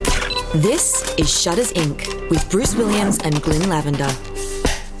This is Shutters Inc. with Bruce Williams and Glyn Lavender.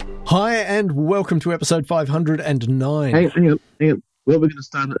 Hi and welcome to episode 509. Hang on. Well, we're going to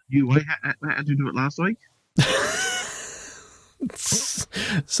start a new way. How did you do it last week?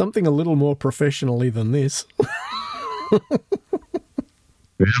 Something a little more professionally than this.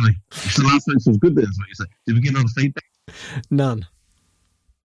 Really? So last week was good then, is what you say. Did we get a lot of feedback? None.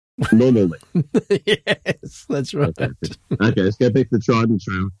 Normally. Yes, that's right. Okay, let's go back to the tried and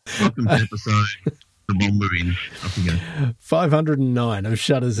true. Welcome to episode, the one we're in. Off we go. 509 of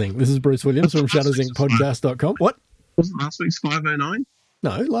Shutters Inc. This is Bruce Williams from shuttersincpodcast.com. What? Wasn't last week's 509?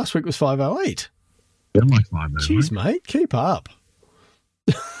 No, last week was 508. Yeah, like 509. Jeez, mate, keep up.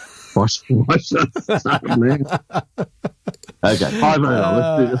 Why should I start, man? Okay,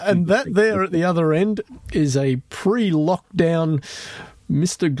 509. And that there at the other end is a pre-lockdown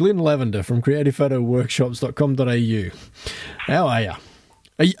Mr. Glyn Lavender from creativephotoworkshops.com.au. How are you?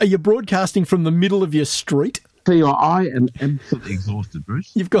 Are you broadcasting from the middle of your street? Tell you what, I am absolutely exhausted,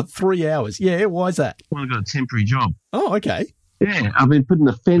 Bruce. You've got 3 hours. Yeah, why is that? Well, I've got a temporary job. Oh, okay. Yeah, I've been putting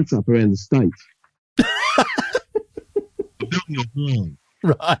a fence up around the state. Building a wall.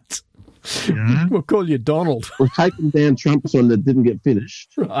 Right. Yeah. We'll call you Donald. We've taken down Trump's one that didn't get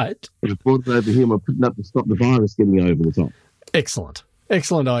finished. Right. And we brought it over here and we're putting up to stop the virus getting over the top. Excellent.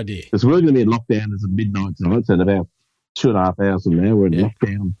 Excellent idea. Because we're going to be in lockdown as of midnight tonight, so in about 2.5 hours from now, we're in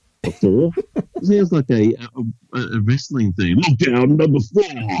lockdown for 4. It sounds like a wrestling thing. Lockdown number 4.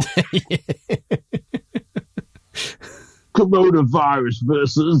 Coronavirus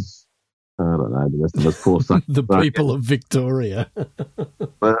versus... I don't know, the rest of us poor suckers. The people of Victoria.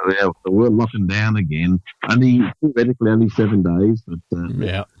 Well, yeah, we're locking down again. Theoretically only 7 days, but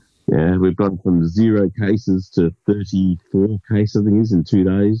Yeah, we've gone from 0 cases to 34 cases, I think it is, in 2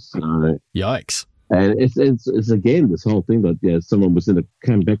 days. So, yikes. and it's again this whole thing that someone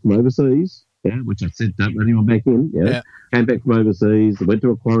came back from overseas, which I said don't let anyone back in. Came back from overseas, they went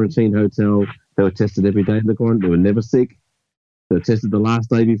to a quarantine hotel. They were tested every day in the quarantine. They were never sick. They were tested the last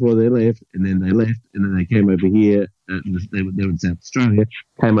day before they left, and then they left, and then they came over here. They were in South Australia,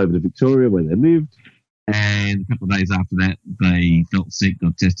 came over to Victoria where they lived, and a couple of days after that, they felt sick,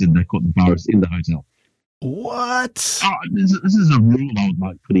 got tested, and they caught the virus in the hotel. What? Oh, this is a rule I would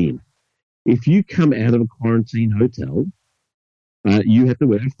like to put in. If you come out of a quarantine hotel, you have to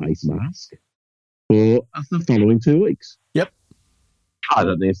wear a face mask for the following 2 weeks. Yep. I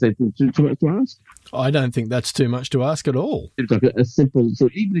don't think it's too much to ask. I don't think that's too much to ask at all. It's like a simple, so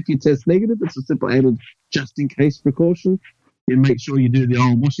even if you test negative, it's a simple added just in case precaution. You make sure you do the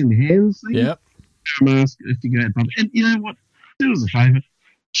old washing the hands thing. Yep. Wear a mask if you go out public. And you know what? Do us a favour.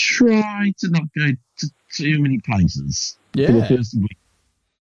 Try to not go to too many places for the first week.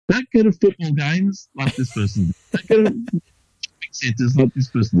 Don't go to football games like this person did. Don't go to shopping centres like this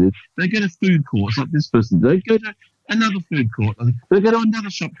person did. Don't go to food courts like this person did. Don't go to another food court. Don't go to another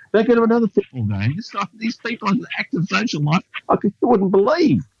shop. Don't go to another football game. These people have an active social life I wouldn't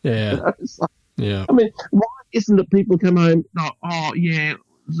believe. Yeah. I mean, why isn't it people come home, so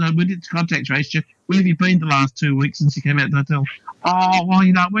we did contact trace you. Where have you been the last 2 weeks since you came out of the hotel? Oh, well,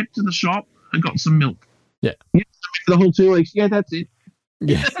 I went to the shop and got some milk. Yeah. For the whole 2 weeks. Yeah, that's it.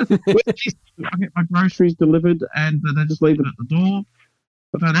 Yeah. I get my groceries delivered and they just leave it at the door.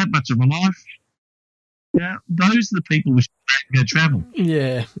 I don't have much of a life. Yeah, those are the people we should go travel.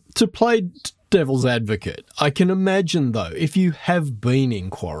 Yeah. To play devil's advocate, I can imagine, though, if you have been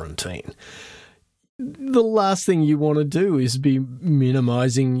in quarantine, the last thing you want to do is be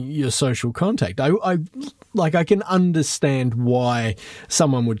minimising your social contact. I can understand why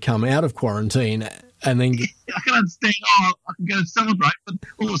someone would come out of quarantine and then... I can understand, I can go celebrate, but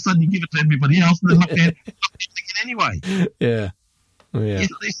all of a sudden you give it to everybody else and then lock down anyway. Yeah. Yeah. At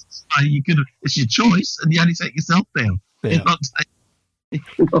least it's your choice, and you only take yourself down. Yeah. Not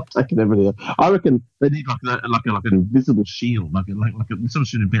taking everything else. I reckon they need like an invisible shield, like some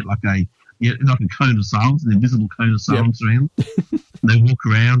sort of bit like a cone of silence, an invisible cone of silence around. They walk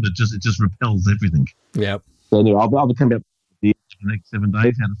around, it just repels everything. Yep. So anyway, I'll be coming up the next 7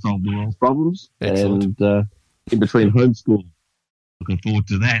 days how to solve the world's problems. Excellent. And in between homeschool, looking forward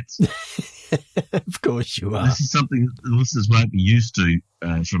to that. Of course you are. This is something the listeners won't be used to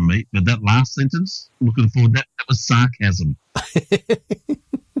from me, but that last sentence, looking forward, that was sarcasm.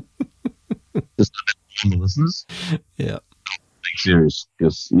 Just on the listeners. Yeah. Be serious,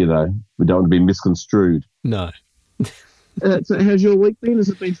 because, we don't want to be misconstrued. No. So how's your week been? Has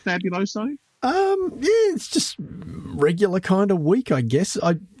it been fabuloso? It's just regular kind of week, I guess.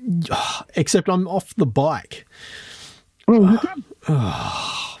 Except I'm off the bike. Oh, how come?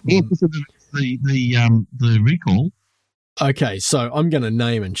 Yeah, because of the recall. Okay, so I'm going to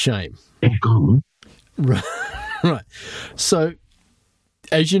name and shame. Oh, God. Right. So,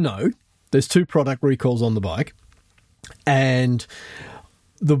 as you know, there's 2 product recalls on the bike, and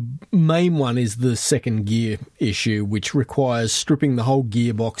the main one is the second gear issue, which requires stripping the whole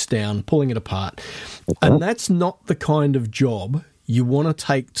gearbox down, pulling it apart. Okay. And that's not the kind of job you want to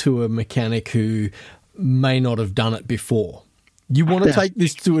take to a mechanic who may not have done it before. You want to take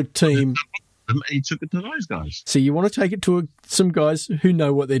this to a team. He took it to those guys. So you want to take it to some guys who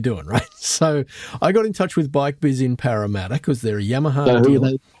know what they're doing, right? So I got in touch with Bike Biz in Parramatta because they're a Yamaha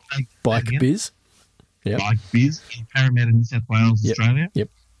dealer. Bike Biz. Yep. Bike Biz in Parramatta, New South Wales, Australia. Yep.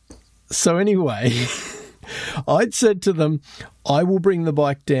 So anyway, I'd said to them, I will bring the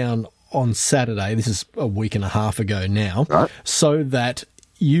bike down on Saturday. This is a week and a half ago now. Right. So that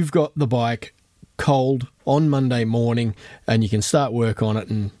you've got the bike cold on Monday morning and you can start work on it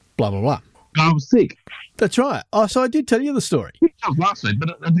and blah, blah, blah. I was sick. That's right. Oh, so I did tell you the story. Last week,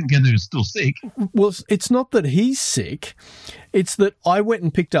 but I didn't get that he was still sick. Well, it's not that he's sick. It's that I went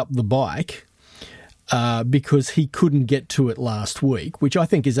and picked up the bike because he couldn't get to it last week, which I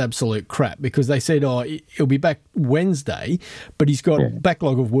think is absolute crap because they said, he'll be back Wednesday, but he's got a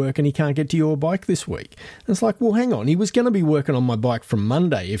backlog of work and he can't get to your bike this week. And it's like, well, hang on. He was going to be working on my bike from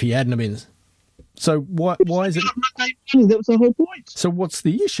Monday if he hadn't have been... So why is it? That was the whole point. So what's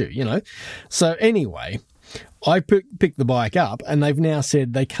the issue, you know? So anyway, I picked the bike up and they've now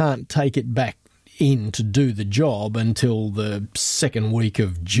said they can't take it back in to do the job until the second week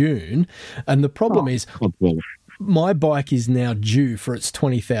of June. And the problem is my bike is now due for its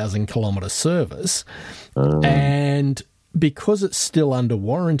 20,000 kilometre service. And because it's still under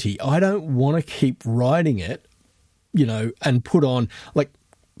warranty, I don't want to keep riding it, you know, and put on like...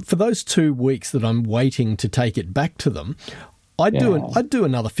 For those 2 weeks that I'm waiting to take it back to them, I'd do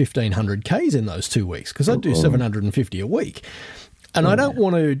another 1,500 Ks in those 2 weeks because I'd do 750 a week. And I don't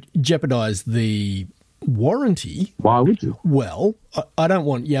want to jeopardise the warranty. Why would you? Well, I don't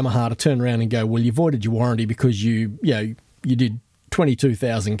want Yamaha to turn around and go, well, you voided your warranty because you did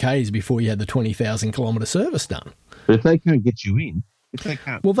 22,000 Ks before you had the 20,000 kilometre service done. But if they can't get you in,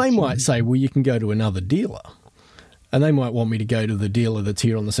 they might say, well, you can go to another dealer. And they might want me to go to the dealer that's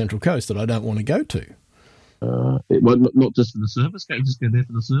here on the Central Coast that I don't want to go to. Not just for the service? Can't you just go there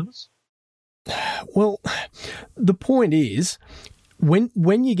for the service? Well, the point is,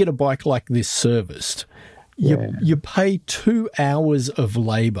 when you get a bike like this serviced, you pay 2 hours of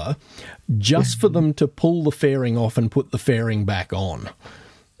labour just for them to pull the fairing off and put the fairing back on.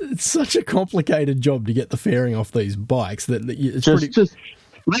 It's such a complicated job to get the fairing off these bikes that it's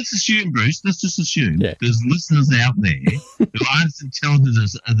Let's assume, Bruce, let's just assume there's listeners out there who aren't as intelligent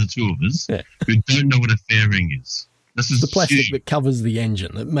as the two of us who don't know what a fairing is. Let's just the plastic that covers the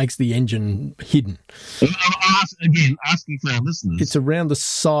engine, that makes the engine hidden. Asking for our listeners. It's around the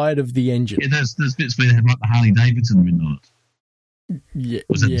side of the engine. Yeah, there's bits where they have like the Harley Davidson written on it. Yeah.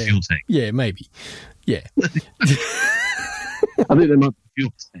 Was that the fuel tank? Yeah, maybe. Yeah. I think they might be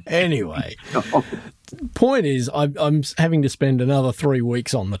fuel tank. Anyway. Point is, I'm having to spend another 3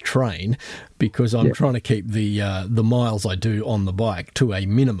 weeks on the train because I'm trying to keep the miles I do on the bike to a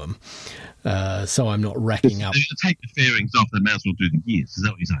minimum, so I'm not racking up. If you take the fairings off, they may as well do the gears. Is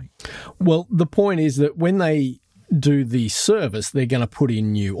that what you're saying? Well, the point is that when they do the service, they're going to put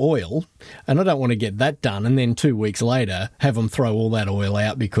in new oil, and I don't want to get that done and then 2 weeks later have them throw all that oil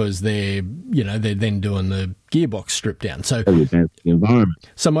out because they're then doing the gearbox strip down. So the environment.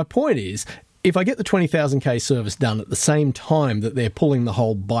 So my point is, if I get the 20,000 K service done at the same time that they're pulling the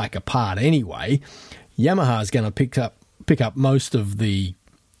whole bike apart anyway, Yamaha is going to pick up most of the,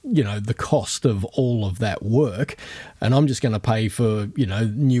 the cost of all of that work, and I'm just going to pay for,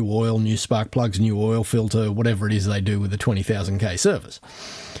 new oil, new spark plugs, new oil filter, whatever it is they do with the 20,000 K service.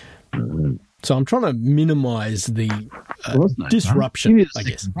 So I'm trying to minimise the disruption, I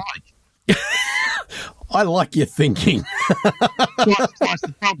guess. I like your thinking. twice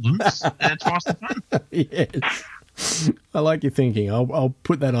the problems, twice the fun. Yes. I like your thinking. I'll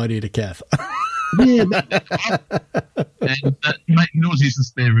put that idea to Kath. Yeah, mate, you can always use the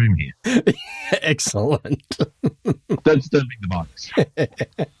spare room here. Excellent. Don't disturb the bikes.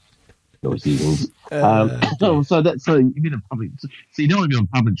 Noisy things. So you've been in public. So you don't want to be on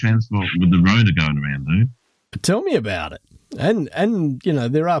public transport with the Rona going around, do you? Tell me about it. And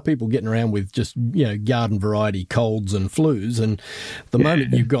there are people getting around with just, garden variety colds and flus. And the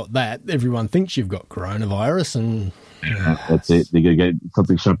moment you've got that, everyone thinks you've got coronavirus. And that's it. They're going to get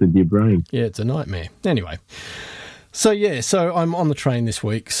something shoved into your brain. Yeah, it's a nightmare. Anyway. So I'm on the train this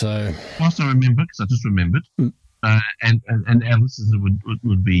week. So whilst I remember, because I just remembered, and our listeners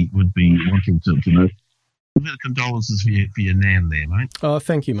would be wanting to know, A bit of condolences for your nan there, mate. Oh,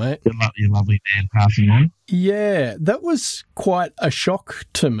 thank you, mate. Your lovely nan passing on. Yeah, that was quite a shock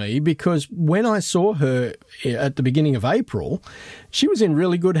to me because when I saw her at the beginning of April, she was in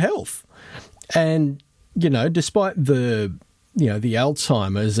really good health. And, despite the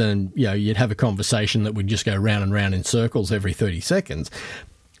Alzheimer's and, you'd have a conversation that would just go round and round in circles every 30 seconds,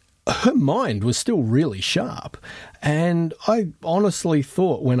 her mind was still really sharp. And I honestly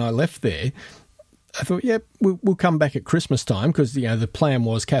thought when I left there, I thought, we'll come back at Christmas time because, the plan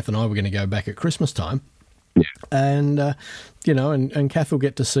was Kath and I were going to go back at Christmas time. Yeah. And, and Kath will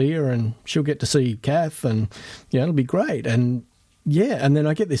get to see her and she'll get to see Kath and, it'll be great. And, and then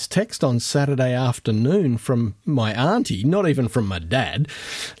I get this text on Saturday afternoon from my auntie, not even from my dad.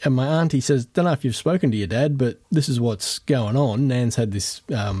 And my auntie says, don't know if you've spoken to your dad, but this is what's going on. Nan's had this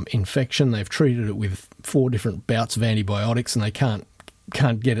infection. They've treated it with 4 different bouts of antibiotics and they can't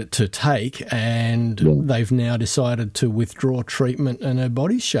get it to take, and they've now decided to withdraw treatment and her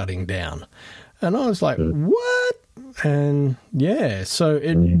body's shutting down. And I was like, what? And so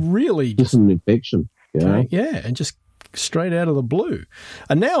it really just an infection. And just straight out of the blue.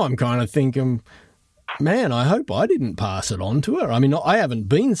 And now I'm kind of thinking, man, I hope I didn't pass it on to her. I mean, I haven't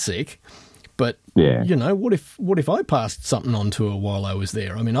been sick, but what if I passed something on to her while I was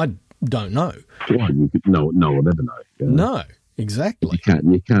there? I mean, I don't know. Well, no one ever know. No. Exactly.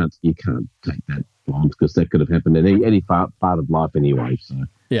 You can't take that on because that could have happened in any part of life anyway. So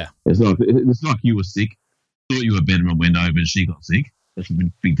it's like you were sick, thought you were better and went over and she got sick. That's a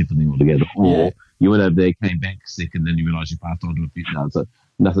big different thing altogether. Or you went over there, came back sick, and then you realise you passed on to a fit. No, so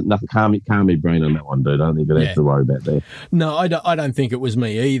nothing. Calm your brain on that one, dude. I don't think you're going to have to worry about that. No, I don't think it was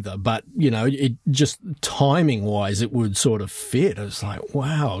me either. But it just timing wise, it would sort of fit. I was like,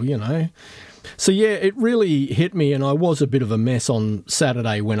 wow, So, it really hit me, and I was a bit of a mess on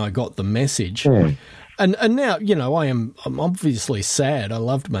Saturday when I got the message. Yeah. And now, I'm obviously sad. I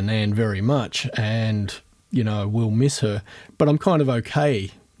loved my nan very much, and, I will miss her. But I'm kind of okay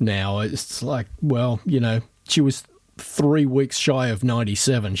now. It's like, well, she was 3 weeks shy of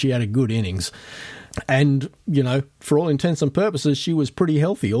 97. She had a good innings. And, for all intents and purposes, she was pretty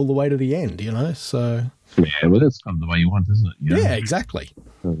healthy all the way to the end, so... Yeah, well, that's kind of the way you want, isn't it? Yeah, exactly.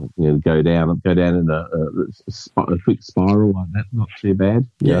 Go down in a quick spiral like that. Not too bad.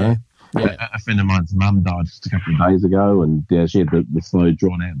 Yeah. A friend of mine's mum died just a couple of days ago, and she had the slow,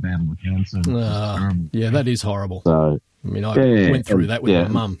 drawn-out battle with cancer. That is horrible. So, I mean, I went through that with my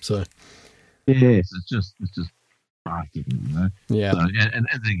mum. So, yes, it's just heartbreaking, Yeah. So, and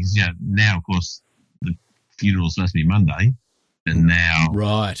the thing is, now of course the funeral's supposed to be Monday. And now,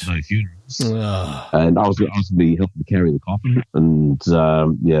 no funerals. And I was going to be helping to carry the coffin, and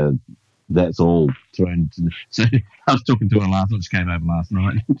that's all thrown. So I was talking to her last night. She came over last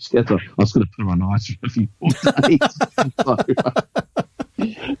night. I was going to put her on ice for a few more days.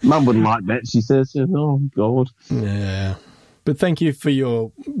 Mum wouldn't like that. She says, "Oh God." Yeah, but thank you for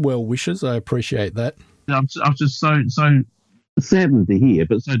your well wishes. I appreciate that. I was just so saddened to hear,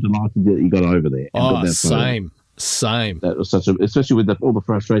 but so delighted that you got over there. Same. That was especially with all the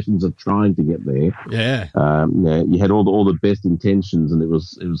frustrations of trying to get there. Yeah. You had all the best intentions, and it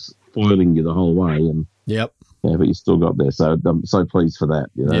was foiling you the whole way. And yep. Yeah, but you still got there, so I'm so pleased for that.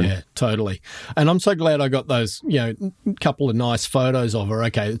 Yeah, totally. And I'm so glad I got those, couple of nice photos of her.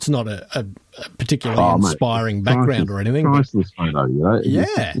 Okay, it's not a particularly inspiring background or anything. Priceless photo,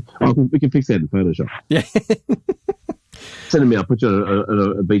 Yeah. We can fix that in Photoshop. Yeah. Send me. I'll put you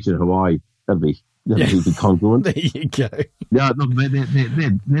on a beach in Hawaii. That'd be congruent. There you go. Yeah, look, they're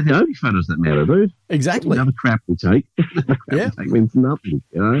the only photos that matter, dude. Exactly. The other crap we take, means nothing.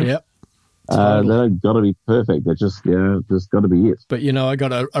 Yep. Totally. They don't got to be perfect. They're just got to be it. But I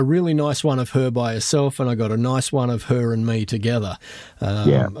got a really nice one of her by herself, and I got a nice one of her and me together.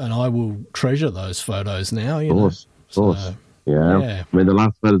 And I will treasure those photos now. Of course. Yeah. I mean, the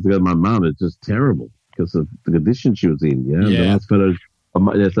last photos I got of my mum is just terrible because of the condition she was in. Yeah. The last photos.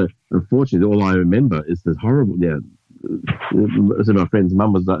 So unfortunately, all I remember is the horrible. So my friend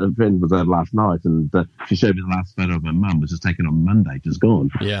was there last night, and she showed me the last photo of my mum, which was taken on Monday, just gone.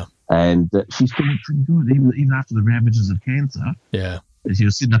 Yeah, and she still looked pretty good, even after the ravages of cancer. Yeah, and she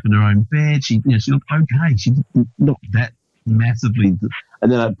was sitting up in her own bed. She looked okay. She not that massively. And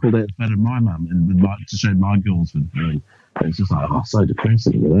then I pulled out a photo of my mum and to show my girls with me. And it's just like, so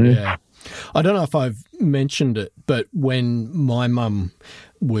depressing, Yeah. I don't know if I've mentioned it, but when my mum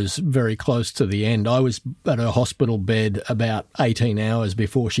was very close to the end, I was at her hospital bed about 18 hours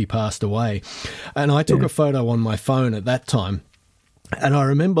before she passed away. And I took a photo on my phone at that time. And I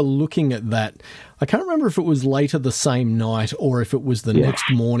remember looking at that. I can't remember if it was later the same night or if it was the next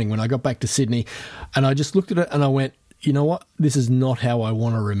morning when I got back to Sydney. And I just looked at it and I went, you know what? This is not how I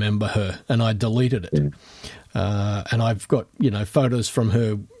want to remember her. And I deleted it. And I've got, photos from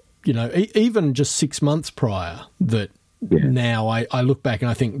her, even just 6 months prior that now I look back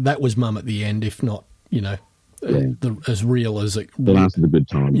and I think that was Mum at the end, if not, as real as it the last of the good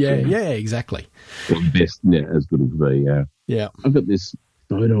times. Yeah, exactly. Or the best, as good as be. Yeah. I've got this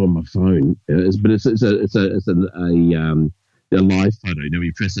photo on my phone, but it's a live photo.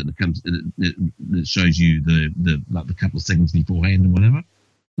 You press it, and it shows you the couple of seconds beforehand and whatever.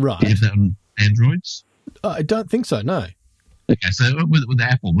 Right. Do you have that on Androids? I don't think so. No. Okay, so with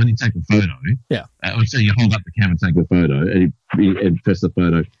Apple, when you take a photo, so you hold up the camera, take a photo, and press the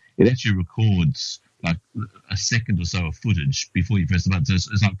photo, it actually records like a second or so of footage before you press the button. So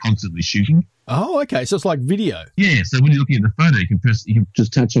it's like constantly shooting. Oh, okay. So it's like video. Yeah. So when you're looking at the photo, you can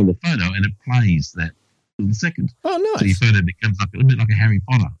just touch on the photo and it plays that in a second. Oh, nice. So your photo becomes like a little bit like a Harry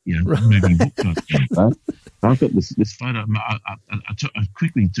Potter, moving book type thing. I've got this photo. I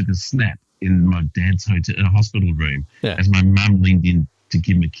quickly took a snap in my dad's hospital room as my mum leaned in to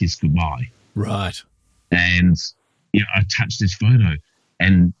give me a kiss goodbye. Right. And I touched this photo.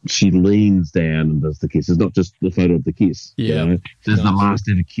 And she leans down and does the kiss. It's not just the photo of the kiss. Yeah. There's the last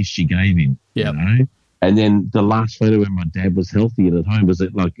ever kiss she gave him. Yeah. And then the last photo when my dad was healthy and at home was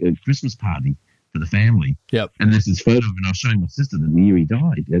at like a Christmas party for the family. Yep. And there's this photo of him, and I was showing my sister the year he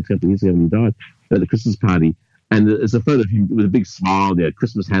died. A couple of years ago when he died at the Christmas party. And there's a photo of him with a big smile,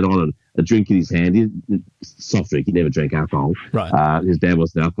 Christmas hat on and a drink in his hand. Soft drink. He never drank alcohol. Right. His dad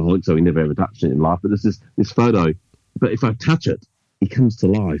was an alcoholic, so he never ever touched it in life. But there's this photo. But if I touch it, he comes to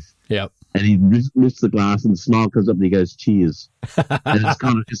life. Yep. And he lifts the glass and the smile comes up and he goes, cheers. And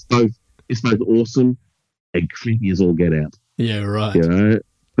it's both awesome and creepy as all get out. Yeah, right.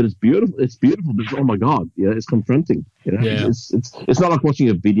 But it's beautiful. It's beautiful, but oh my God, it's confronting. Yeah. It's not like watching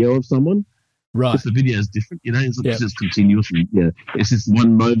a video of someone. Right. Because the video is different, it's just continuous. And, it's this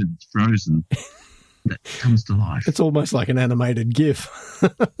one moment that's frozen that comes to life. It's almost like an animated GIF.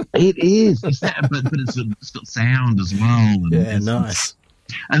 It is. It's that, but it's got sound as well. And nice.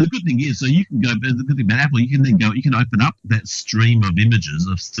 And the good thing is, so you can go. The good thing about Apple, you can then go. You can open up that stream of images,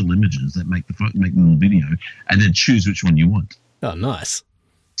 of still images that make the little video, and then choose which one you want. Oh, nice.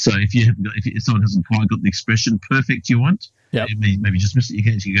 So if someone hasn't quite got the expression perfect you want, maybe just miss it. You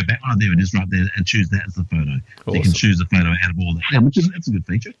can actually go back. Oh, there it is, right there, and choose that as the photo. Awesome. You can choose the photo out of all that, which is that's a good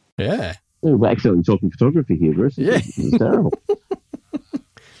feature. Yeah. Oh, we're accidentally talking photography here, Bruce. It's terrible.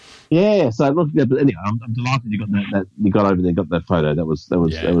 Yeah, so look, but anyway, I'm delighted you got that. You got over there, and got that photo. That was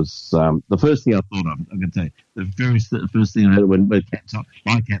the first thing I thought of. I'm going to tell you, the first thing I heard when my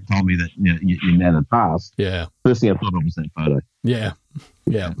cat told me that your nan had passed. Yeah, first thing I thought of was that photo. Yeah.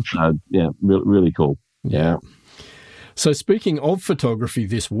 So really cool. Yeah. So speaking of photography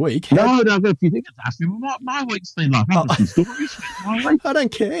this week, no, I've got a few things to ask you. My week's been like I've got some stories. I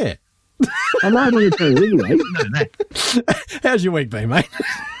don't care. I know I'm going to tell you anyway. You know that. How's your week been, mate?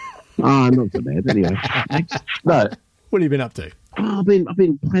 Oh, not so bad. Anyway, no. What have you been up to? Oh, I've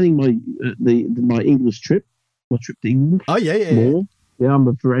been planning my English trip, my trip to England. Oh yeah. More. Yeah, I'm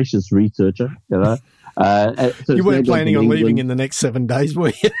a voracious researcher. So you weren't planning on leaving in the next 7 days,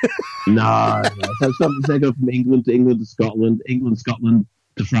 were you? No. So it's got to go from England to Scotland, Scotland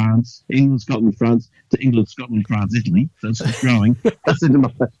to France, Scotland, France to England, Scotland, France, Italy. So it's just growing. I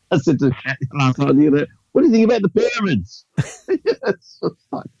said to last night, what do you think about the pyramids?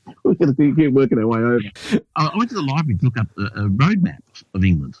 We're going to keep working our way over. I went to the library to look up a road map of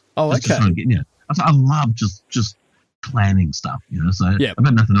England. Oh, okay. I love just planning stuff, So I've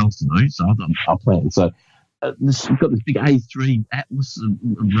got nothing else to do, so I thought I'll plan. So we've got this big A3 atlas of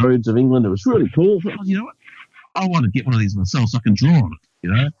roads of England. It was really cool. I thought, you know what? I want to get one of these myself so I can draw on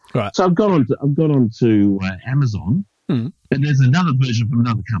it. Right. So I've gone on to Amazon. And there's another version from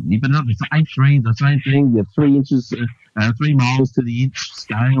another company, but another A3, the same thing. You have 3 inches, 3 miles to the inch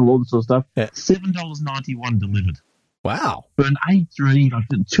scale, all this sort of stuff. Yeah. $7.91 delivered. Wow. For an A3, like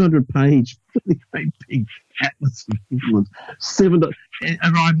a 200-page, really great big atlas of England, it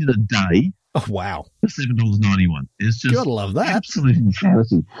arrived in a day. Oh, wow. For $7.91. It's just gotta love that. Absolute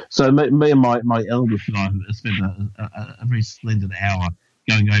insanity. So me and my eldest and I have spent a very splendid hour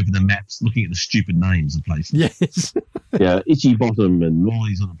going over the maps, looking at the stupid names of places. Yes. Itchy Bottom and all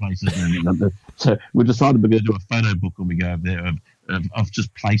these other places. So we decided we're going to do a photo book when we go over there of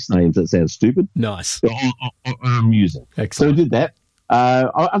just place names that sound stupid. Nice. Or amusing. Excellent. So we did that.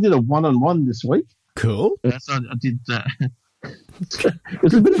 I did a one-on-one this week. Cool. So I did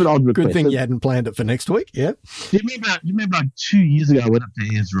It's a bit of an odd request. Good thing you hadn't planned it for next week, yeah? Do you remember like 2 years ago I went up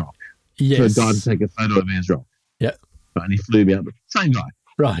to Ayers Rock for a guy to take a photo of Ayers Rock? Yeah. And he flew me up. Same guy.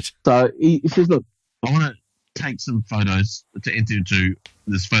 Right. So he says, look, I want to take some photos to enter into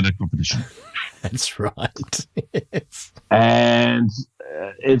this photo competition. That's right. Yes. And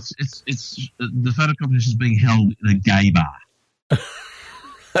it's the photo competition is being held in a gay bar.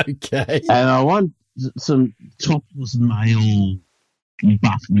 Okay. And I want some topless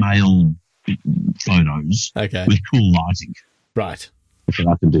buff male photos with cool lighting. Right. So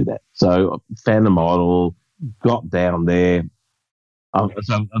I can do that. So I found the model, got down there.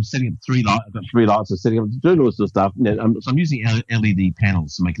 So I'm setting up 3 lights. I've got 3 lights. I'm setting up, doing all this sort of stuff. So I'm using LED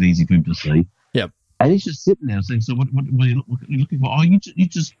panels to make it easy for him to see. Yep. And he's just sitting there saying, so what are you looking for? Oh, you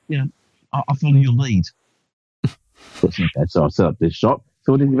just I'll follow your lead. So I set up this shot.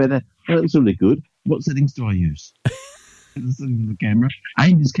 So what did you think about that? Oh, that was really good. What settings do I use? The settings of the camera.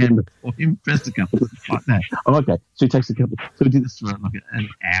 Aimed his camera for him, pressed a couple like that. Oh, okay. So he takes a couple. So we did this for like an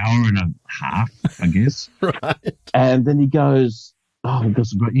hour and a half, I guess. Right. And then he goes, oh, we've got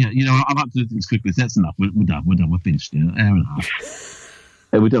some great, I like to do things quickly. So that's enough. We're done. We're finished. Hour and a half.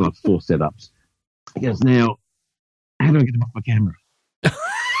 And we've done like 4 setups. He goes, now, how do I get him off my camera?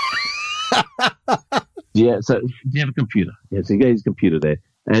 Yeah, so do you have a computer? Yeah, so he got his computer there.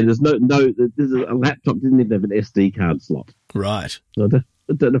 And there's there's a laptop didn't even have an SD card slot. Right. So I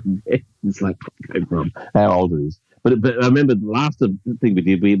don't know where this laptop came from, how old it is. But I remember the last thing we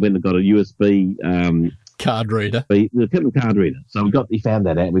did, we went and got a USB card reader. The card reader. So he found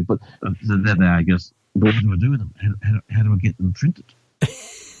that out. We put so that day I goes, what do I do with them? How do I get them printed?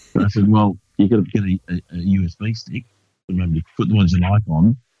 And I said, well, you got to get a USB stick. Remember, you put the ones you like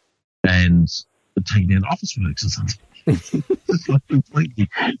on, and take down Officeworks or something. It's like completely.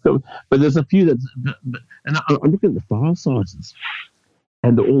 So, but there's a few and I'm looking at the file sizes,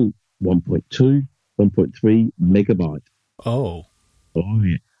 and they're all 1.2, 1.3 megabyte. Oh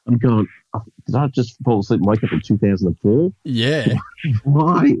yeah. I'm going, did I just fall asleep and wake up in 2004? Yeah.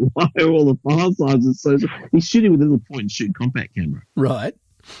 Why are all the file sizes so? He's shooting with a little point-and-shoot compact camera. Right.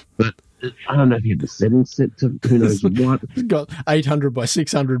 But I don't know if he had the settings set to who knows what. It's got 800 by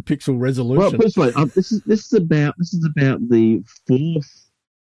 600 pixel resolution. Well, put it this way, this is about the 4th.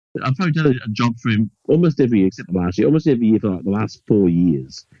 I've probably done a job for him almost every year, except last year. Almost every year for like the last 4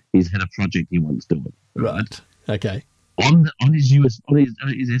 years, he's had a project he wants doing. Right. Okay. On his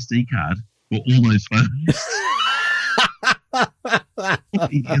SD card were all those photos.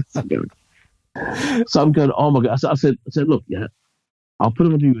 So I'm going, oh my God. So I said, look, yeah, I'll put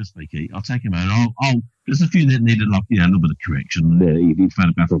him on the USB key. I'll take him out. There's a few that needed a little bit of correction. He'd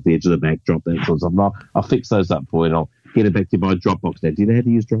photograph off the edge of the backdrop, that sort of stuff. I'll fix those up for you, and I'll get it back to you by Dropbox. Now, do you know how to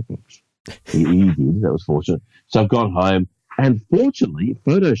use Dropbox? He did. That was fortunate. So I've gone home, and fortunately,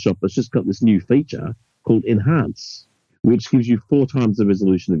 Photoshop has just got this new feature called Enhance, which gives you 4 times the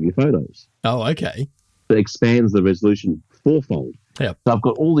resolution of your photos. Oh, okay. It expands the resolution 4-fold. Yep. So I've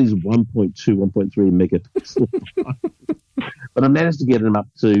got all these 1.2, 1.3 megapixel. But I managed to get them up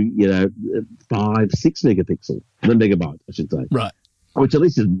to, 5, 6 megapixel, the megabyte, I should say. Right. Which at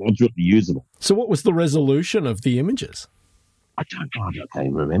least is moderately usable. So what was the resolution of the images? I can't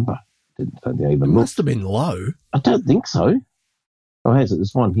even remember. It must have been low. I don't think so. Oh, has it?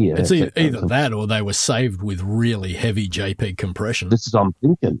 There's one here. It's either that or they were saved with really heavy JPEG compression. This is what I'm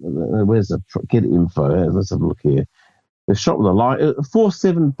thinking. Where's the get info? Let's have a look here. The shot with a light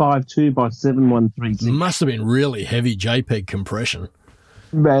 4752 by 7136. Must have been really heavy JPEG compression.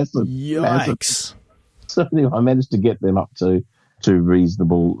 Massive. Yikes. So anyway, I managed to get them up to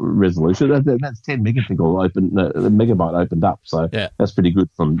reasonable resolution. That's 10 megabyte opened up. So that's pretty good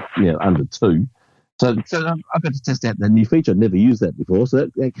from under 2. So I've got to test out the new feature. I'd never used that before, so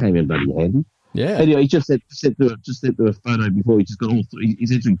that came in bloody handy. Yeah. Anyway, he just sent through a photo before. He just got all 3.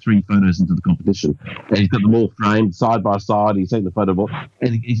 He's entering 3 photos into the competition, and he's got them all framed side by side. He's taken the photo,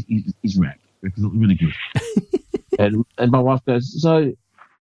 and he's wrapped. It's really good. and my wife goes, so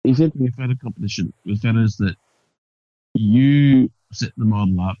he's entering a photo competition with photos that you set the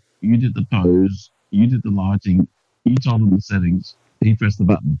model up, you did the pose, you did the lighting, you told him the settings, he pressed the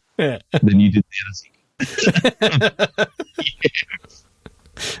button, then you did the editing.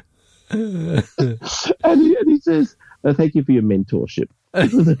 And he says, thank you for your mentorship.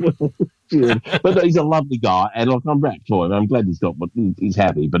 But he's a lovely guy, and I'm wrapped for him. I'm glad he's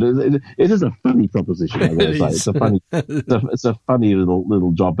happy. But it is a funny proposition. I'm going to say it's a funny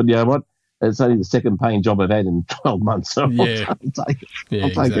little job. But you know what? It's only the second paying job I've had in 12 months. So I'll take it.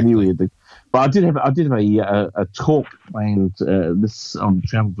 I'll take anywhere But I did have a talk planned this on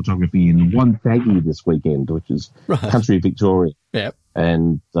travel photography in Wonthaggi this weekend, which is country Victoria. Yep.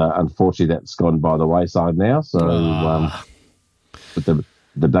 And unfortunately, that's gone by the wayside now. So, with the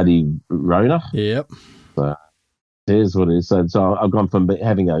bloody Rona. Yep. So, here's what it is. So I've gone from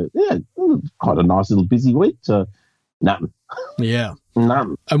having quite a nice little busy week to nothing. Yeah.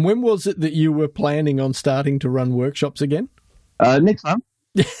 Nothing. And when was it that you were planning on starting to run workshops again? Next month.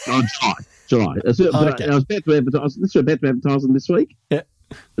 July. Okay. I was about to advertise. This was about to advertise them this week. Yeah.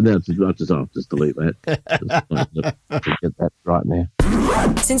 And now I'll just delete that. Just get that right now.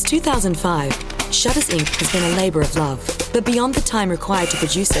 Since 2005, Shutters Inc. has been a labour of love. But beyond the time required to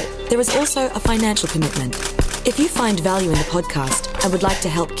produce it, there is also a financial commitment. If you find value in the podcast and would like to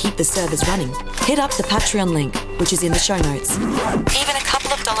help keep the service running, hit up the Patreon link, which is in the show notes. Even a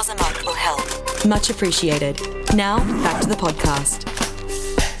couple of dollars a month will help. Much appreciated. Now, back to the podcast.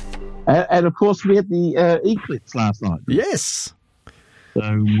 And of course, we had the eclipse last night. Yes.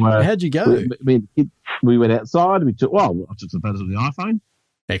 So how'd you go? We went outside. I took some photos of the iPhone.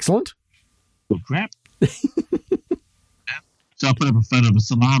 Excellent. Good crap. So I put up a photo of a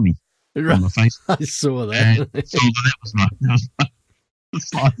salami on my face. I saw that. And so that was the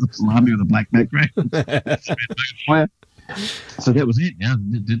size of salami with a black background. So that was it. Yeah,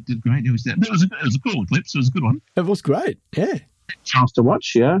 did great. It was a cool eclipse. It was a good one. It was great. Yeah. Chance to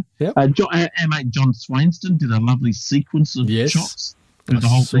watch. Yeah. Yep. Our mate John Swainston did a lovely sequence of shots. I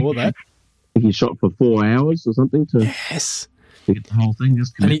saw that. I think he shot for 4 hours or something to get the whole thing.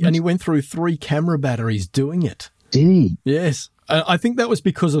 And he went through 3 camera batteries doing it. Did he? Yes. I think that was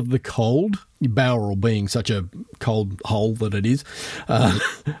because of the cold, Bowral being such a cold hole that it is.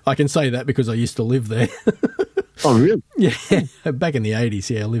 I can say that because I used to live there. Oh, really? Yeah, back in the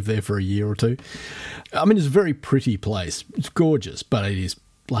 80s, I lived there for a year or two. I mean, it's a very pretty place. It's gorgeous, but it is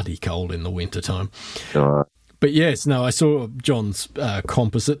bloody cold in the wintertime. But yes, no, I saw John's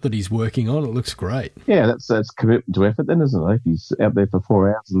composite that he's working on. It looks great. Yeah, that's commitment to effort then, isn't it? If he's out there for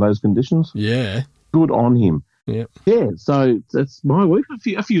 4 hours in those conditions. Yeah. Good on him. Yeah. Yeah, so that's my week.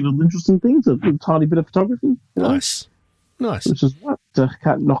 A few little interesting things, a little tiny bit of photography. Nice. Which is what?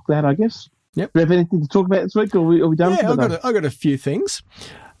 Can't knock that, I guess. Yep. Do you have anything to talk about this week, or are we done? Yeah, I got a few things.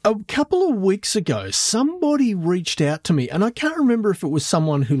 A couple of weeks ago, somebody reached out to me, and I can't remember if it was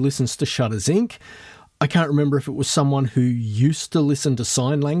someone who listens to Shutters Inc. I can't remember if it was someone who used to listen to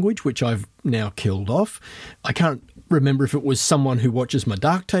sign language, which I've now killed off. I can't remember if it was someone who watches my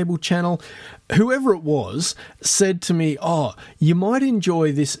Darktable channel. Whoever it was said to me, you might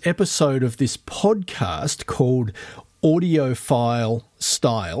enjoy this episode of this podcast called Audiophile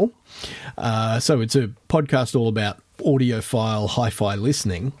Style. So it's a podcast all about audiophile hi-fi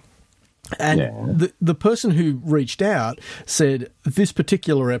listening. And the person who reached out said this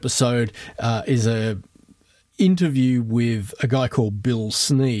particular episode is a interview with a guy called Bill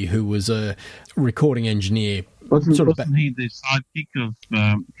Snee, who was a recording engineer. Wasn't he the sidekick of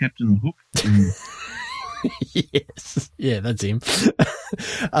Captain Hook? Yes. Yeah, that's him.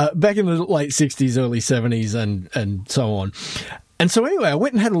 Back in the late 60s, early 70s and so on. And so anyway, I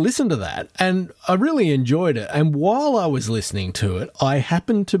went and had a listen to that, and I really enjoyed it. And while I was listening to it, I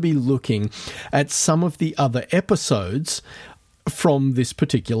happened to be looking at some of the other episodes from this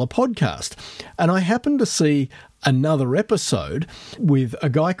particular podcast. And I happened to see another episode with a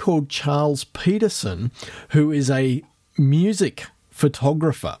guy called Charles Peterson, who is a music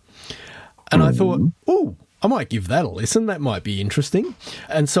photographer. And I thought, I might give that a listen. That might be interesting.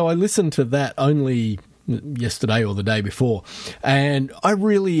 And so I listened to that only yesterday or the day before, and I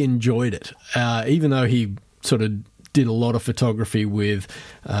really enjoyed it, even though he sort of did a lot of photography with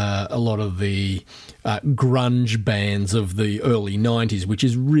a lot of the grunge bands of the early 90s, which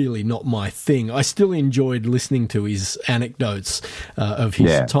is really not my thing. I still enjoyed listening to his anecdotes of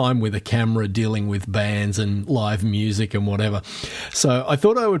his time with a camera dealing with bands and live music and whatever. So I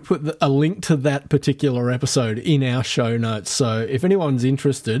thought I would put a link to that particular episode in our show notes. So if anyone's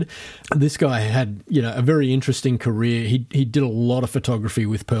interested, this guy had, a very interesting career. He did a lot of photography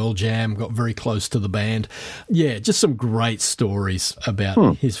with Pearl Jam, got very close to the band. Yeah, just some great stories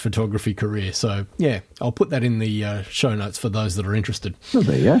about his photography career. So, I'll put that in the show notes for those that are interested. Oh,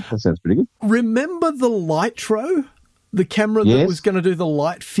 there you go. That sounds pretty good. Remember the Lightro? The camera that was going to do the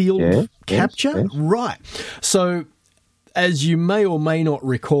light field capture? Yes. Right. So, as you may or may not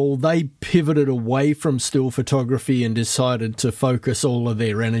recall, they pivoted away from still photography and decided to focus all of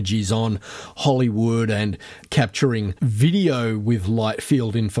their energies on Hollywood and capturing video with light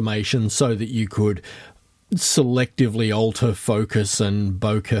field information so that you could selectively alter focus and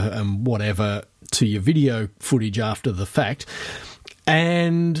bokeh and whatever to your video footage after the fact.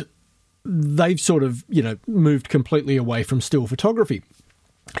 And they've sort of, moved completely away from still photography.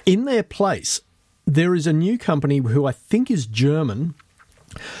 In their place, there is a new company who I think is German,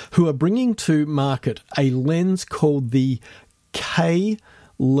 who are bringing to market a lens called the K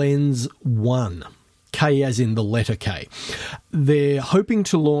Lens 1. K as in the letter K. They're hoping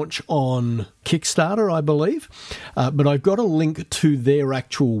to launch on Kickstarter, I believe, but I've got a link to their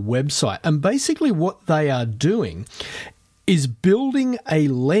actual website. And basically what they are doing is building a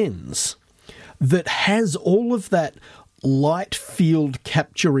lens that has all of that light field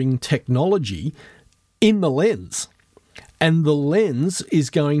capturing technology in the lens. And the lens is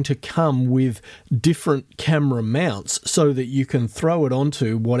going to come with different camera mounts so that you can throw it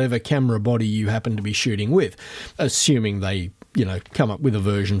onto whatever camera body you happen to be shooting with, assuming they, come up with a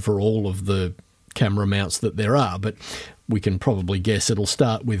version for all of the camera mounts that there are. But we can probably guess it'll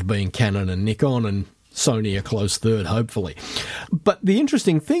start with being Canon and Nikon, and Sony a close third, hopefully. But the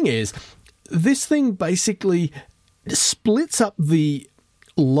interesting thing is, this thing basically splits up the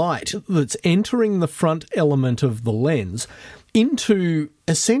light that's entering the front element of the lens into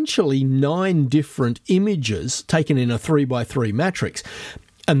essentially 9 different images taken in a 3x3 matrix.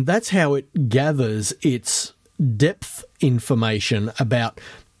 And that's how it gathers its depth information about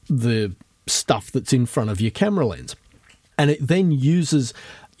the stuff that's in front of your camera lens. And it then uses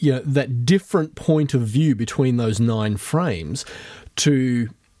that different point of view between those 9 frames to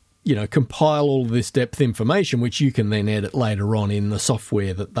compile all this depth information, which you can then edit later on in the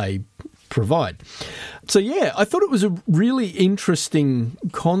software that they provide. So, yeah, I thought it was a really interesting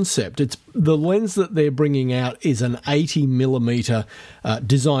concept. It's the lens that they're bringing out is an 80mm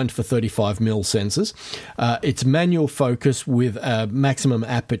designed for 35mm sensors. It's manual focus with a maximum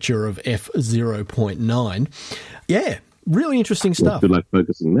aperture of f/0.9. Yeah, really interesting stuff. Good luck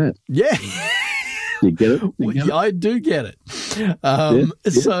focusing that. Yeah. You get it? I do get it.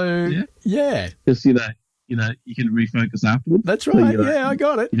 So, yeah. Because, you can refocus afterwards. That's right. So, I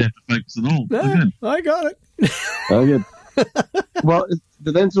got it. You don't have to focus at all. No, good. I got it. Oh, good. Well,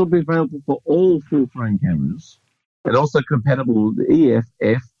 the lens will be available for all full-frame cameras and also compatible with EF,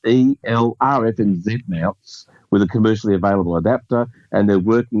 F, E, L, RF, and Z mounts with a commercially available adapter, and they're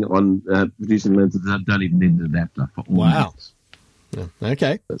working on producing lenses that don't even need an adapter for all mounts.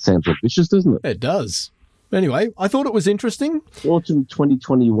 Okay. That sounds ambitious, doesn't it? It does. Anyway, I thought it was interesting. Autumn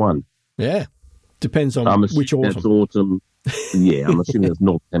 2021. Yeah. Depends on which autumn. That's autumn. Yeah, I'm assuming that's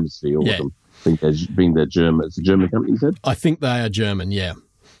North Hemisphere autumn. I think being the German, it's a German company, you said? I think they are German, yeah.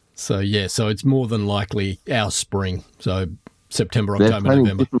 So it's more than likely our spring. So September, October, November.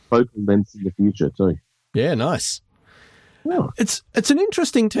 They're different focal lengths in the future too. Yeah, nice. Well, it's an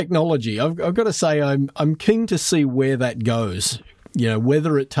interesting technology. I've got to say I'm keen to see where that goes.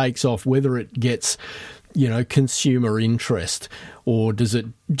 Whether it takes off, whether it gets, consumer interest, or does it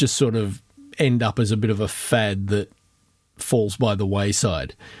just sort of end up as a bit of a fad that falls by the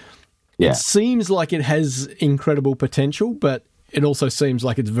wayside. Yeah. It seems like it has incredible potential, but it also seems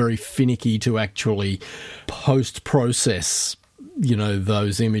like it's very finicky to actually post-process,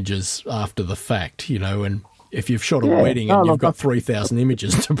 those images after the fact, and if you've shot a wedding and you've got 3,000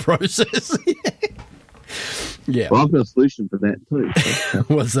 images to process. Yeah. Well, I've got a solution for that too.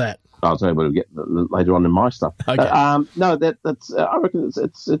 What's that? I'll tell you what we'll get later on in my stuff. Okay. That's. I reckon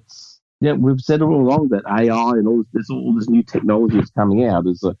it's. Yeah, we've said all along that AI and all this new technology is coming out.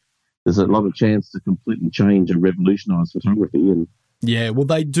 There's a lot of chance to completely change and revolutionise photography. And yeah, well,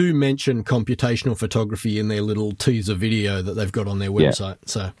 they do mention computational photography in their little teaser video that they've got on their website. Yeah.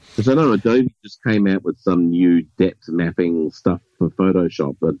 So, because I know Adobe just came out with some new depth mapping stuff for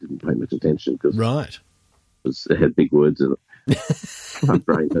Photoshop, but I didn't pay much attention because it had big words in it. My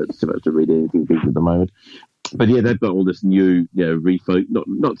brain hurts too much to read anything big at the moment. But yeah, they've got all this new,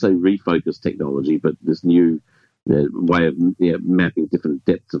 not say refocus technology, but this new way of mapping different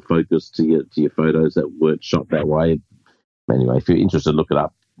depths of focus to your photos that weren't shot that way. Anyway, if you're interested, look it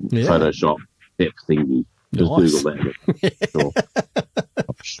up. Yeah. Photoshop depth thingy. Just Google that.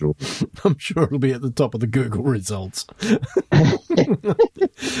 Sure. I'm sure it'll be at the top of the Google results.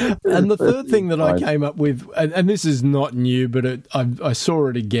 And the third thing that I came up with, and this is not new, but I saw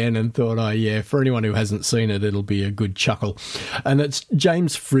it again and thought, for anyone who hasn't seen it, it'll be a good chuckle. And it's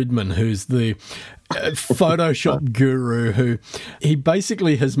James Fridman, who's the Photoshop guru, who he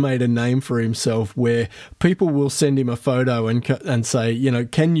basically has made a name for himself where people will send him a photo and say,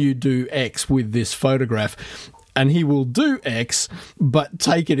 can you do X with this photograph? and he will do X, but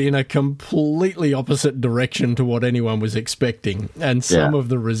take it in a completely opposite direction to what anyone was expecting. And some of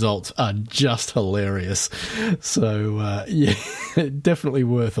the results are just hilarious. So, definitely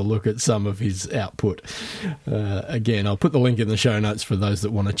worth a look at some of his output. Again, I'll put the link in the show notes for those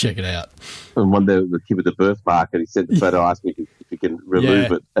that want to check it out. And one day the kid with the birthmark, and he sent the photo, asked me if he can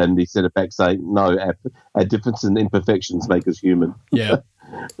remove it, and he sent it back saying, no, our difference and imperfections make us human. Yeah.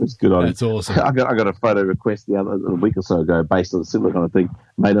 It's good on That's awesome. I got a photo request a week or so ago based on a similar kind of thing.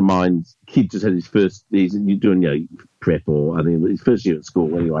 Mate of mine's kid just had he's doing prep, or I think his first year at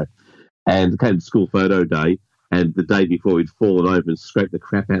school anyway, and came to school photo day, and the day before he'd fallen over and scraped the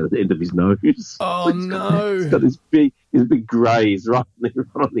crap out of the end of his nose. Oh no! He's got this big graze right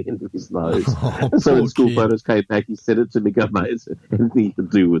on the end of his nose. Oh, and so when school photos came back, he sent it to me, go, mate, is there anything to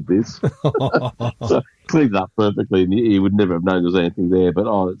do with this? So cleaned it up perfectly, and he would never have known there was anything there, but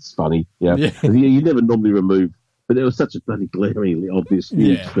it's funny. Yeah. You never normally remove, but it was such a bloody glaringly obvious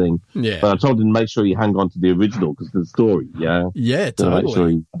huge thing. Yeah. But I told him to make sure he hung on to the original because the story. Yeah. Yeah,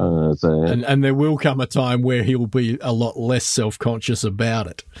 totally. And there will come a time where he'll be a lot less self-conscious about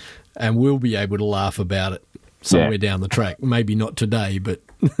it, and we'll be able to laugh about it somewhere down the track. Maybe not today, but...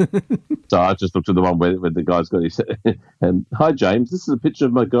 So I just looked at the one where the guy's got his... and, hi, James, this is a picture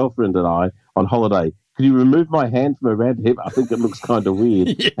of my girlfriend and I on holiday. Could you remove my hand from around him? I think it looks kind of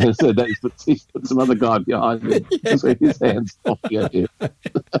weird. Yeah. And so that he's put some other guy behind him. So his hand's off at him.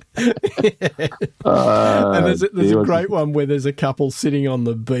 And there's a great one where there's a couple sitting on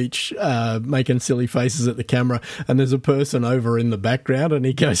the beach making silly faces at the camera, and there's a person over in the background, and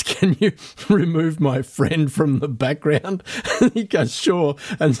he goes, can you remove my friend from the background? And he goes, sure.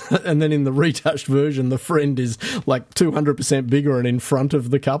 And then in the retouched version, the friend is like 200% bigger and in front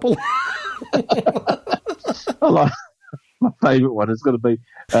of the couple. My favourite one is going to be,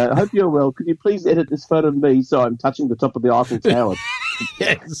 I hope you're well. Could you please edit this photo of me so I'm touching the top of the Eiffel Tower?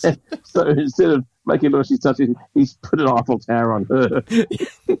 Yes. So instead of making sure she's touching, he's put an Eiffel Tower on her.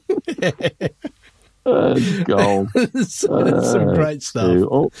 Gold. Some great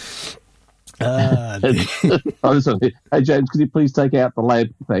stuff. Hey, James, could you please take out the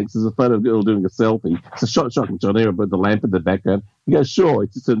lamp? Thanks. There's a photo of a girl doing a selfie. It's a shot from John Era, but the lamp in the background. He goes, sure. He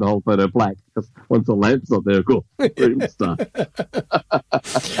just turned the whole photo black. Because once the lamp's not there, cool. Stuff.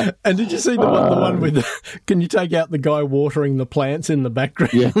 And did you see the one with, can you take out the guy watering the plants in the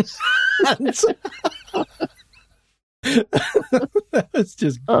background? Yes. That's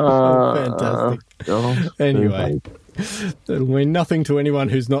just fantastic. Anyway. That'll mean nothing to anyone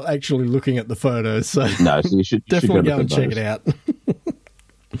who's not actually looking at the photos. So, no, so you should definitely go and check it out.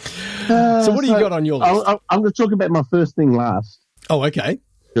 So what do you got on your list? I'm going to talk about my first thing last. Oh, okay.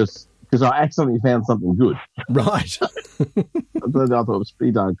 Because I accidentally found something good. Right. I thought it was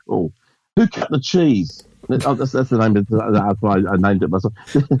pretty darn cool. Who cut the cheese? That's the name of that's why I named it myself.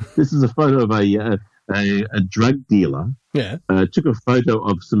 This is a photo of a drug dealer. Yeah. Took a photo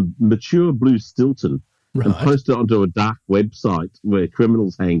of some mature blue Stilton. Right. And posted it onto a dark website where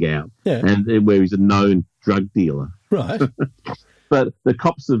criminals hang out, and where he's a known drug dealer. Right. But the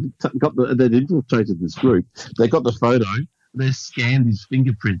cops have they've infiltrated this group. They got the photo. They scanned his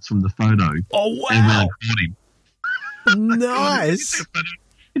fingerprints from the photo. Oh wow! And caught him. Nice.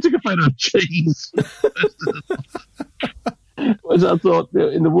 He took a photo of cheese. Which I thought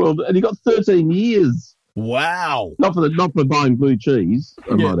in the world, and he got 13 years. Wow! Not for buying blue cheese,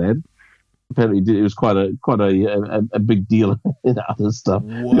 I might add. Apparently, it was quite a big deal in other stuff.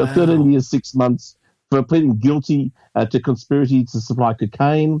 Wow. He got 13 years, 6 months for pleading guilty to conspiracy to supply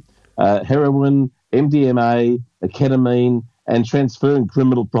cocaine, heroin, MDMA, ketamine, and transferring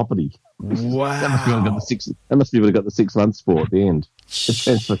criminal property. Wow. That must be what he got the 6 months for at the end.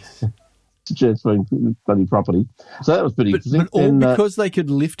 Transferring bloody property. So that was pretty interesting. But all because they could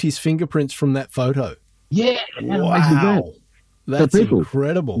lift his fingerprints from that photo. Yeah. Wow. That's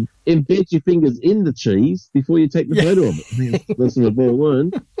incredible. Embed your fingers in the cheese before you take the photo of it. That's what we've all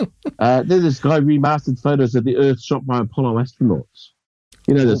learned. There's this guy remastered photos of the Earth shot by Apollo astronauts.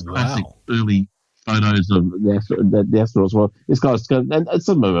 You know, there's classic early photos of the astronauts. Well, this guy's and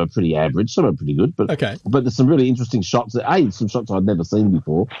some of them are pretty average, some are pretty good, but there's some really interesting shots. Some shots I'd never seen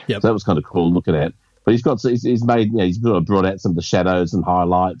before. Yep. So that was kind of cool looking at. But he's made, he's brought out some of the shadows and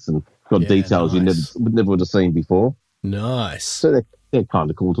highlights and got details you never would have seen before. Nice. So they're kind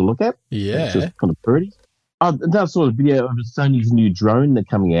of cool to look at. Yeah. It's just kind of pretty. That sort of video of Sony's new drone they're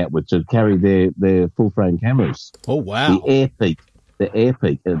coming out with to carry their full-frame cameras. Oh, wow. The Air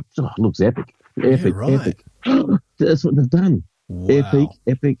Peak. It looks epic. Epic. That's what they've done. Wow.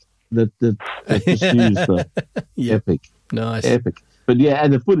 Epic. They've just used the Epic. Nice. Epic. But yeah,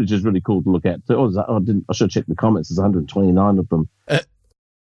 and the footage is really cool to look at. So, I should check the comments. There's 129 of them. I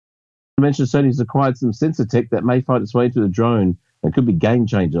mentioned Sony's acquired some sensor tech that may find its way to the drone and could be game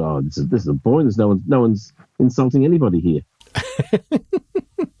changer. Oh, this is a boy. There's no one's insulting anybody here.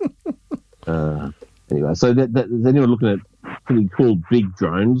 Anyway, so there's anyone looking at pretty cool big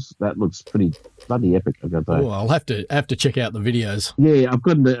drones? That looks pretty bloody epic, I've got to say. Oh, I'll have to check out the videos. Yeah, I've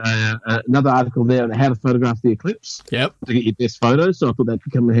got another article there on how to photograph the eclipse. Yep. To get your best photos. So I thought that'd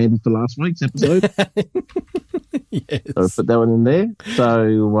come in handy for last week's episode. Yes. So I put that one in there.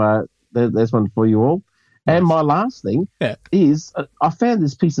 So there's one for you all. And my last thing is I found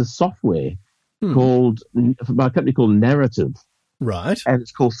this piece of software called by a company called Narrative. Right. And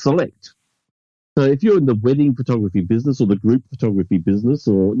it's called Select. So if you're in the wedding photography business or the group photography business,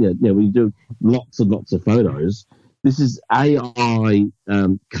 or we do lots and lots of photos, this is AI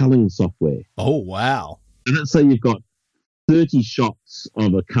culling software. Oh wow! So let's say you've got 30 shots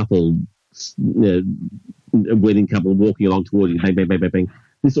of a couple, a wedding couple walking along towards you. Bang, bang, bang, bang, bang.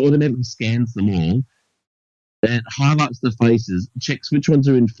 This automatically scans them all. And highlights the faces, checks which ones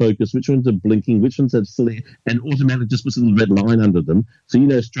are in focus, which ones are blinking, which ones are silly, and automatically just puts a little red line under them. So you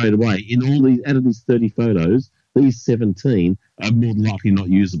know straight away, out of these 30 photos, these 17 are more than likely not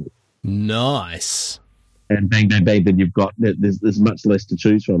usable. Nice. And bang, bang, bang, then you've got, there's much less to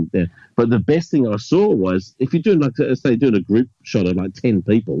choose from there. But the best thing I saw was, if you're doing, doing a group shot of 10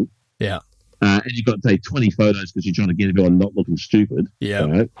 people, and you've got, say, 20 photos because you're trying to get everyone not looking stupid. Yeah.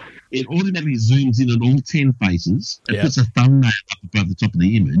 Right? It automatically zooms in on all 10 faces and puts a thumbnail up above the top of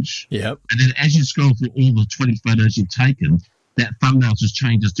the image. Yep. And then as you scroll through all the 20 photos you've taken, that thumbnail just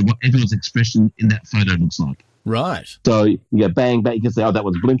changes to what everyone's expression in that photo looks like. Right. So you go bang, bang, you can say, that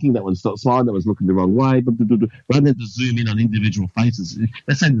one's blinking, that one's not smiling, that one's looking the wrong way. Rather than to zoom in on individual faces,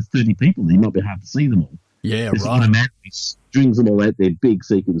 let's say there's 30 people, it might be hard to see them all. Yeah, this right. automatically strings them all out there big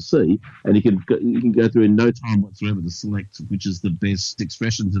so you can see, and you can go through in no time whatsoever to select which is the best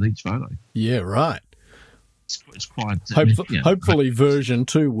expressions in each photo. Yeah, right. It's quite... Hopefully version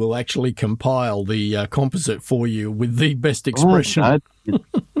 2 will actually compile the composite for you with the best expression.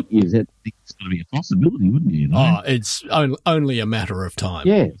 It's going to be a possibility, wouldn't you? Oh, it's only a matter of time.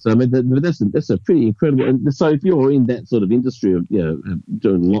 Yeah, so I mean that's a pretty incredible. And so if you're in that sort of industry of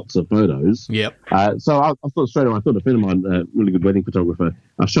doing lots of photos, so I thought straight away. I thought a friend of mine, a really good wedding photographer,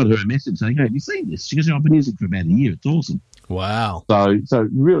 I shot her a message saying, "Hey, have you seen this?" She goes, "I've been using it for about a year. It's awesome." Wow. So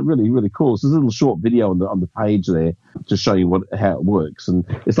really, really, really cool. So there's a little short video on the page there to show you how it works, and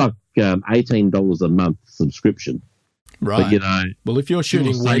it's like $18 a month subscription. Right. But, well, if you're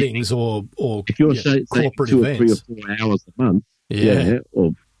shooting weddings or if you're corporate 2 or events, 3 or 4 hours a month,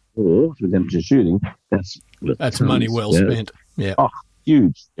 or with amateur shooting, that's money well spent. Yeah. Oh,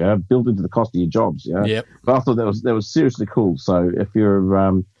 huge. Yeah, built into the cost of your jobs. Yeah. Yep. But I thought that was seriously cool. So if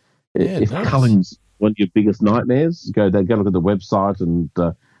you're if culling's one of your biggest nightmares, go look at the website and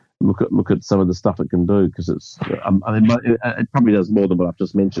look at some of the stuff it can do, because it's it probably does more than what I've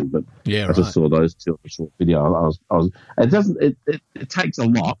just mentioned. But I just saw those two on a short video. It takes a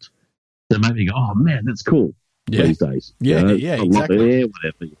lot to make me go, oh man, that's cool these days. Yeah, exactly.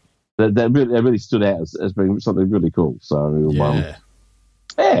 Whatever. That really stood out as being something really cool. So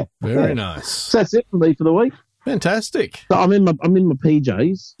very nice. So that's it for me for the week. Fantastic. So I'm in my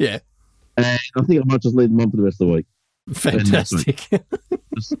PJs. Yeah. And I think I might just leave them on for the rest of the week. Fantastic.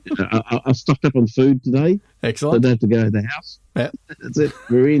 I stocked up on food today. Excellent. So I don't have to go to the house. Yeah. That's it.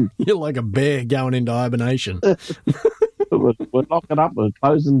 We're in. You're like a bear going into hibernation. We're locking up. We're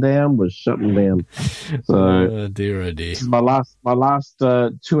closing down. We're shutting down. So, oh dear. This is my last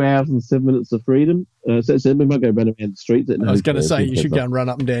 2 hours and 7 minutes of freedom. So we might go run around the streets. I was going to say you should go and run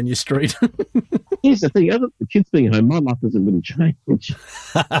up and down your street. Here's the thing: other than the kids being home, my life doesn't really change.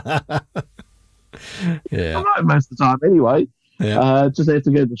 Yeah, I'm home most of the time anyway. Yeah. Just have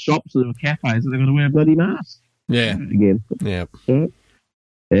to go to the shops or the cafes, and they're going to wear a bloody mask. Yeah, again. Yeah.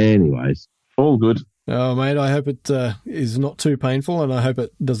 Anyways, all good. Oh, mate, I hope it is not too painful, and I hope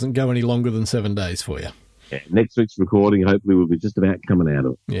it doesn't go any longer than 7 days for you. Yeah, next week's recording, hopefully, we'll be just about coming out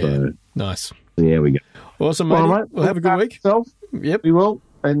of it. Yeah, so, nice. So there we go. Awesome, mate. Right, we'll have a good week. Yourself. Yep. We will.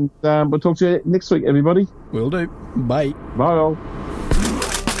 And we'll talk to you next week, everybody. Will do. Bye. Bye, all.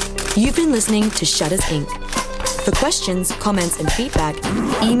 You've been listening to Shutters Inc. For questions, comments, and feedback,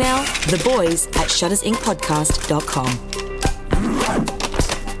 email theboys@shuttersincpodcast.com.